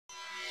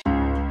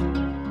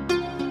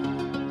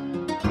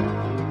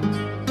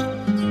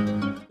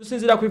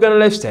Okusinziira ku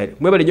Uganda Lifestyle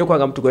mwebale nnyo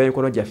kwanga mutugoye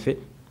emikono gyaffe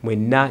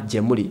mwenna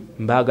gye muli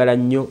mbaagala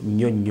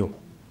nnyo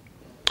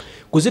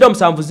ku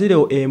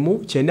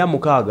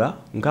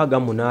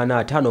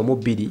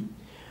 0701965852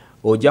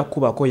 ojja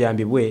kubako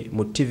yambibwe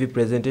mu TV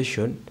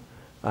presentation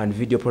and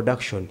video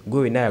production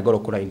gwe wena ayagala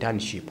okukola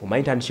internship. My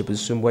internship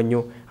zisumbwa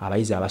nnyo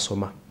abayizi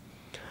abasoma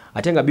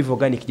ate nga Biv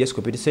Organic Jess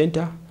Community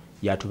Center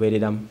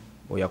yatubeereramu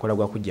oyakola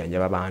gwa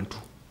kujjanjaba abantu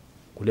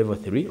ku level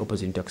 3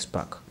 opposite Tax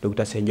Park.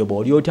 Dr. Senjobo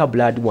oliota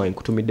blood wine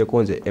kutumidde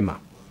konze Emma.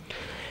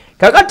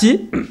 Kakati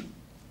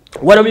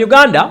wano mu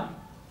Uganda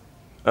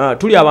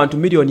tuli abantu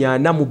milioni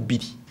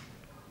 42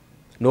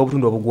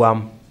 n'obutundu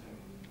obugwamu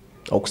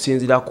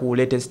okusinziira ku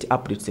latest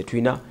updates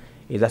twina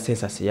eza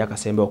census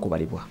eyakasembe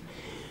okubalibwa.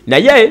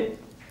 Naye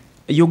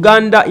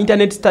Uganda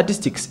Internet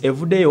Statistics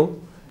evuddeyo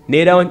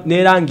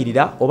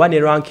nerangirira oba ne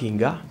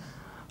rankinga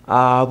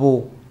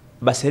abo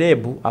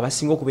baserebu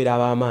abasinga okubeera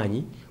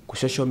ab'amaanyi ku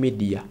social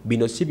media.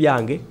 Bino si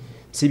byange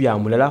si bya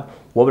mulala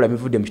wabula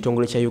bivudde mu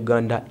kitongole kya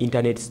Uganda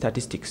Internet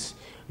Statistics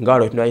nga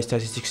National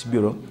Statistics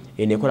Bureau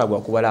enekola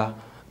gwa kubala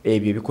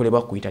ebyo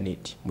bikolebwa ku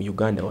internet mu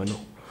Uganda wano.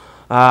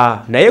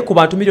 Naye ku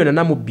bantu milioni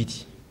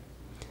 42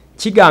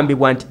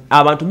 kigambibwa nti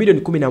abantu milioni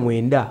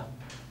 19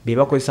 be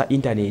bakozesa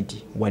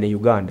internet wano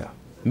Uganda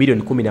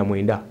milioni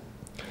 19.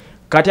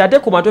 Kati ate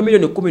ku bantu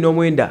milioni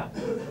 19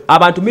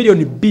 abantu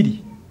milioni 2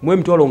 mu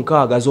emitwalo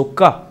nkaaga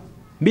zokka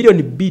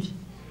milioni 2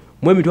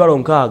 mu emitwalo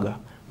nkaaga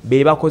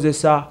be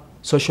bakozesa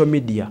social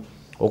media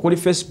okuli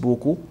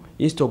Facebook,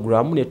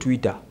 Instagram ne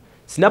Twitter.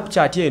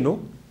 Snapchat eno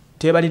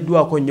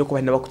tebaliddwako nnyo ku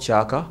balina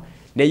bakukyaka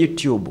ne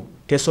YouTube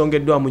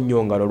tesongeddwa mu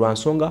nnyongalo lwa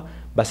nsonga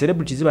ba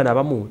celebrities bana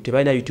abamu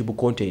tebalina YouTube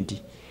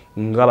content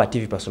nga ba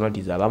TV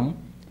personalities abamu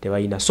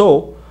tebalina.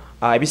 So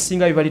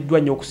ebisinga bibaliddwa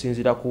nnyo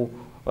okusinziira ku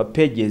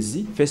pages,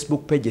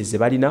 Facebook pages ze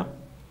balina,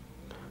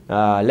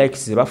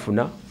 likes ze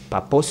bafuna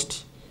pa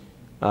post,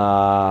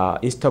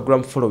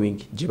 Instagram following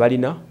je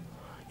balina,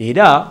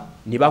 era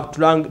ne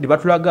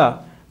batulaga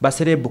ba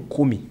celeb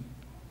 10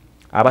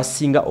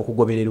 abasinga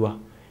okugobererwa.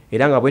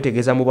 Era nga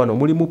bwetegeeza mu bano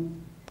mulimu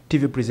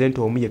TV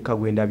presenter omu yekka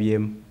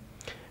gwendabyemu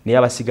naye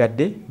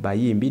abasigadde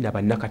bayimbi na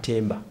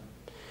bannakatemba.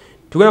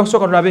 Tugenda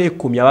kusooka tulabe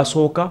 10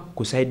 abasooka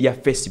ku side ya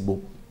Facebook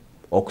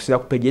okusinga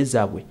ku pages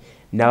zaabwe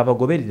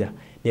n'abagoberera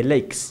ne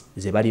likes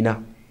ze balina.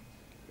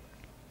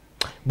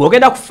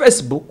 Bwogenda ku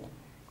Facebook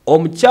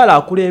omukyala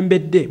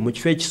akulembedde mu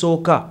kifo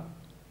ekisooka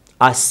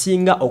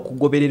asinga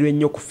okugobererwa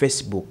ennyo ku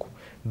Facebook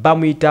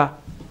bamuyita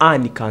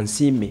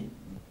Kansime.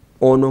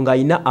 Ono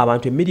ng'alina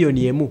abantu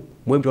milioni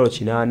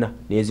 1.8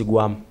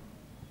 n'ezigwamu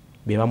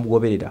be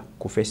bamugoberera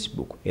ku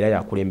Facebook era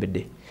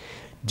yakulembedde.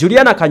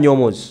 Juliana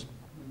Kanyomozi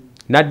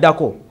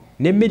naddako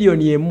ne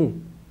milioni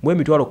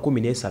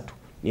 1.13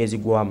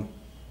 n'ezigwamu.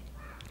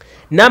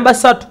 Namba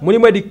 3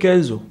 mulimu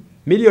Kenzo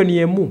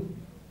milioni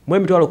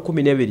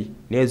 1.12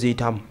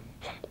 n'eziyitamu.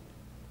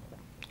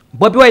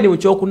 Bobi Wine mu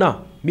kyokuna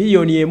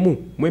milioni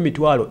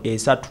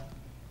 1.3.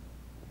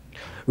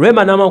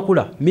 Rema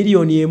n'amakula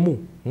milioni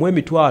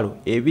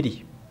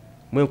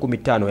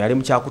 1.2.15 yali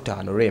mu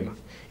kyakutaano Rema.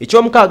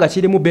 Ekyomukaaga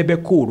kirimu Bebe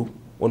Kulu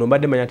ono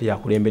mbadde manya nti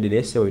yakulembedde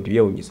naye sewe bintu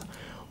byewunyiza.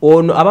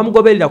 Ono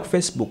abamugoberera ku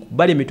Facebook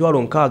bali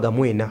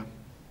 64.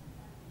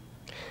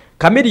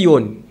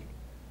 Chameleone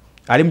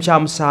ali mu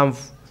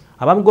kyamusanvu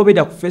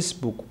abamugoberera ku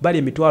Facebook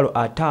bali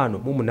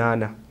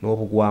 58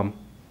 n'obugwamu.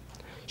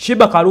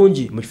 Shiba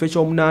Kalungi mu kifo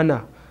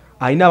ky'omunaana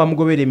alina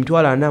abamugoberera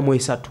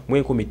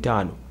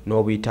 43.15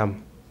 n'obuyitamu.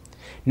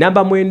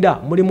 Namba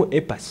 9 mulimu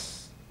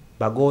Epas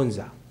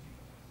Bagonza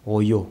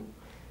oyo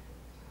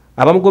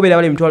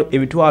abamugoberera bali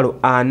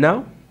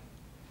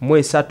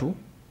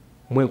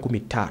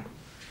 43.15.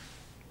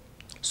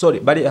 Sorry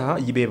bali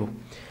yibebo.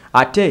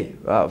 Ate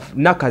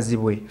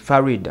nakazibwe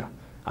Farida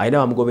alina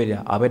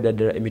abamugoberera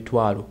abeddadala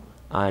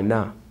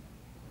 40.3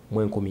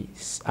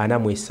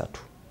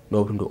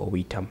 n'obutundu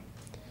obuyitamu.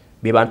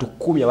 Be bantu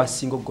 10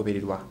 abasinga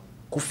okugobererwa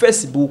ku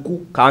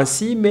Facebook.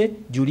 Kansime,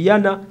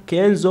 Juliana,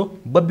 Kenzo,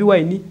 Bobi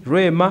Wine,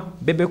 Rema,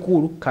 Bebe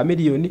Kulu,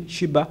 Chameleone,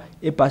 Shiba,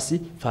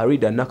 Epasi,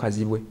 Farida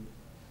nakazibwe.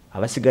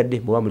 Abasigadde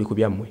muba muli ku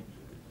byammwe.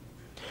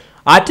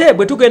 Ate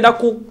bwe tugenda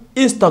ku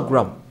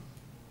Instagram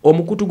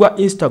omukutu gwa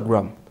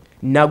Instagram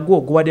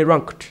nagwo gwade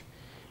ranked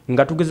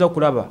nga tugeza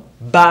okulaba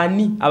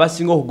bani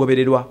abasinga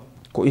okugobererwa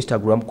ku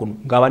Instagram kuno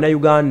nga abana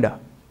Uganda.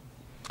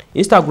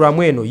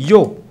 Instagram eno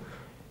yo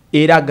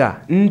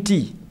eraga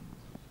nti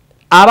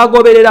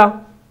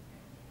abagoberera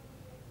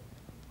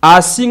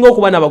asinga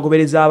okuba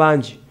n'abagobereza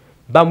abanji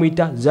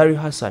bamuyita Zari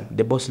Hassan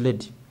the boss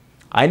lady.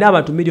 Alina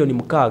abantu milioni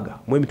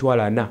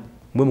 6.4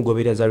 mwe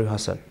mugoberera Zari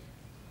Hassan.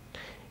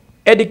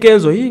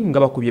 Kenzo nga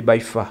bakubye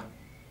baifa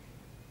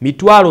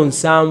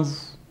 7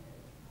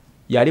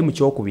 yali mu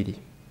kyokubiri.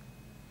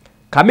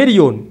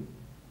 Chameleone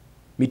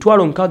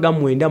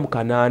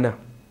 69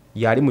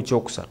 yali mu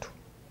kyokusatu.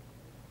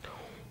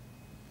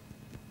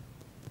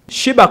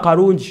 Shiba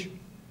Kalungi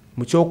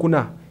mu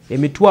kyokuna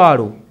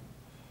 56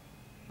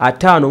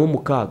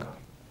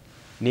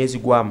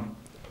 n'ezigwamu.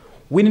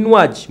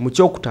 Winwaj mu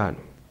kyokutaano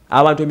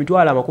abantu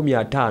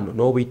 50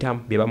 n'obuyitamu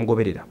bye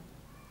bamugoberera.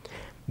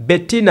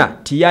 Bettina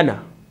Tiana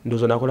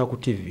ndozo nakola ku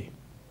TV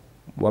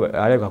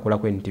aleka akola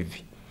ku NTV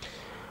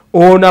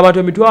ono abantu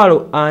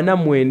emitwalo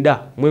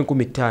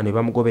 49,115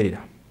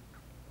 bamugoberera.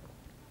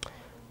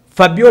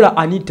 Fabiola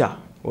Anita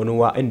ono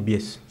wa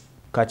NBS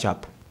catch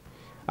up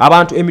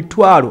abantu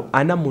emitwalo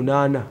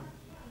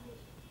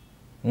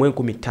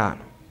 48,115.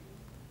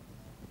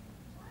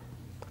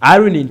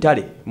 Irene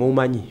Ntale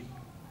mumanyi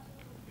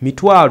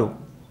mitwalo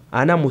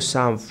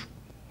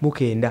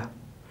 47,900.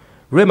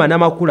 Rema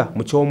namakula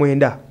mu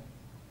kyomwenda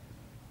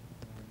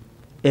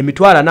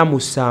emitwalo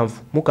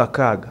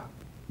 47,600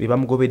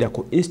 bebamugoberera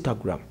ku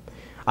Instagram.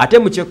 Ate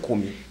mu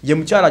kyekumi ye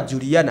mukyala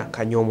Juliana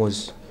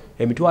Kanyomozi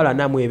emitwalo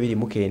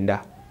 42,900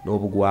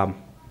 n'obugwamu.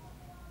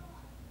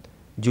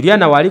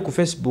 Juliana wali ku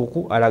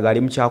Facebook alaga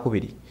ali mu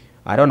kyakubiri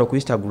ate ono ku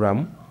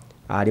Instagram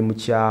ali mu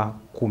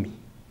kya10.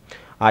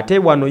 Ate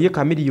wano ye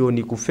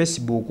kamiliyoni ku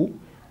Facebook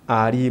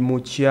ali mu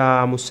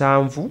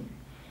kya7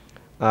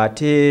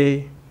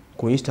 ate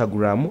ku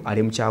Instagram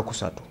ali mu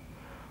kya3.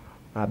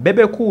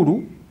 Bebe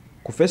Kulu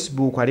ku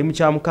Facebook ali mu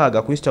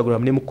kya6 ku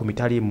Instagram ne mu 10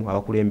 talimu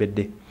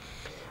abakulembedde.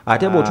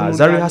 Ate botunula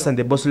Zari Hassan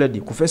the Boss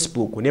Lady ku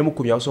Facebook ne mu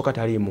 10 asoka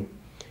talimu.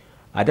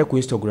 Ate ku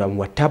Instagram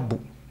wa tabu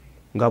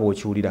ngabo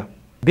okiwulira.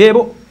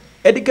 Bebo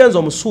Kenzo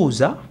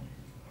omusuuza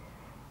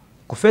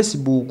ku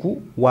Facebook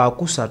wa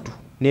 3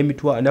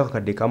 n'emitwalo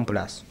n'akakadde kam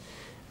plus.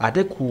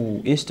 Ate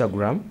ku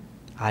Instagram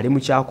ali mu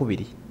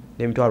kya2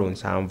 n'emitwalo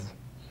 7.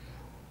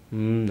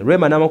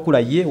 Rema namakula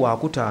ye wa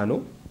 5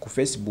 ku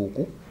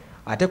Facebook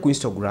ate ku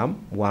Instagram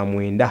wa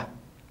 9.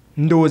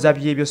 Ndoza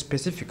byebyo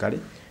specifically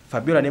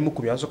Fabiola ne mu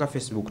 10 asoka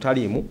Facebook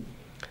talimu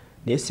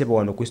ne sebo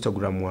wano ku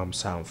Instagram wa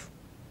 7.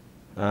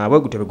 Bwe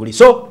gutebe guli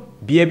so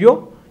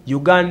byebyo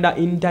Uganda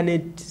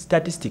Internet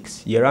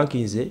Statistics ye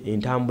rankings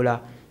entambula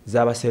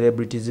z'aba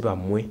celebrities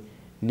bamwe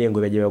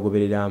n'engobe gye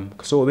bagobereramu.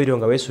 So obero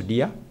nga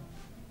wesudia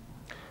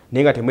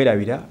nenga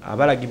temwerabira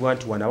abalagibwa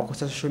nti wana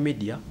bakosa social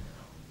media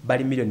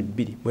bali milioni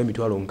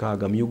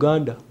 2.6 mu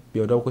Uganda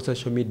byonda bakosa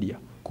social media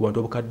ku bantu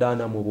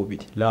obukaddaana mu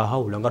bubiri la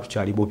haula nga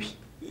tukyali bobi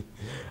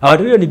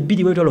abantu milioni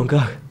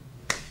 2.6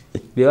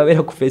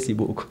 bebabera ku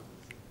Facebook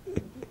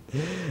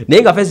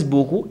nenga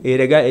Facebook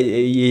erega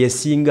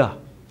yesinga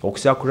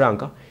okusa ku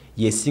ranka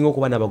yesinga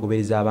okuba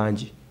n'abagobereza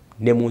abanji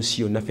ne mu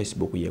nsi yonna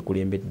Facebook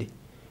yekulembedde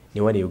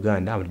ne wane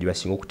Uganda abantu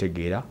basinga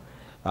okutegeera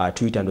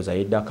Twitter ndo za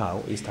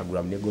yeddakaawo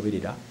Instagram ne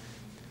goberera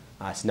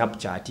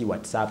Snapchat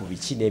WhatsApp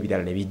biki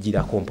n'ebirala ne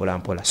bijjira kompola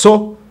mpola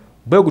so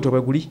bwe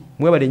gutobwe guli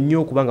mwebale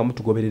nnyo kubanga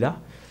mutugoberera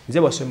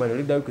nze basomano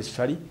leader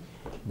week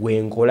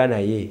gwenkola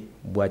naye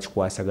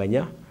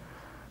bwakikwasaganya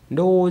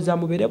ndowooza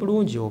mubere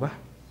bulungi oba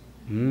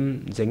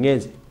nze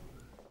ngenze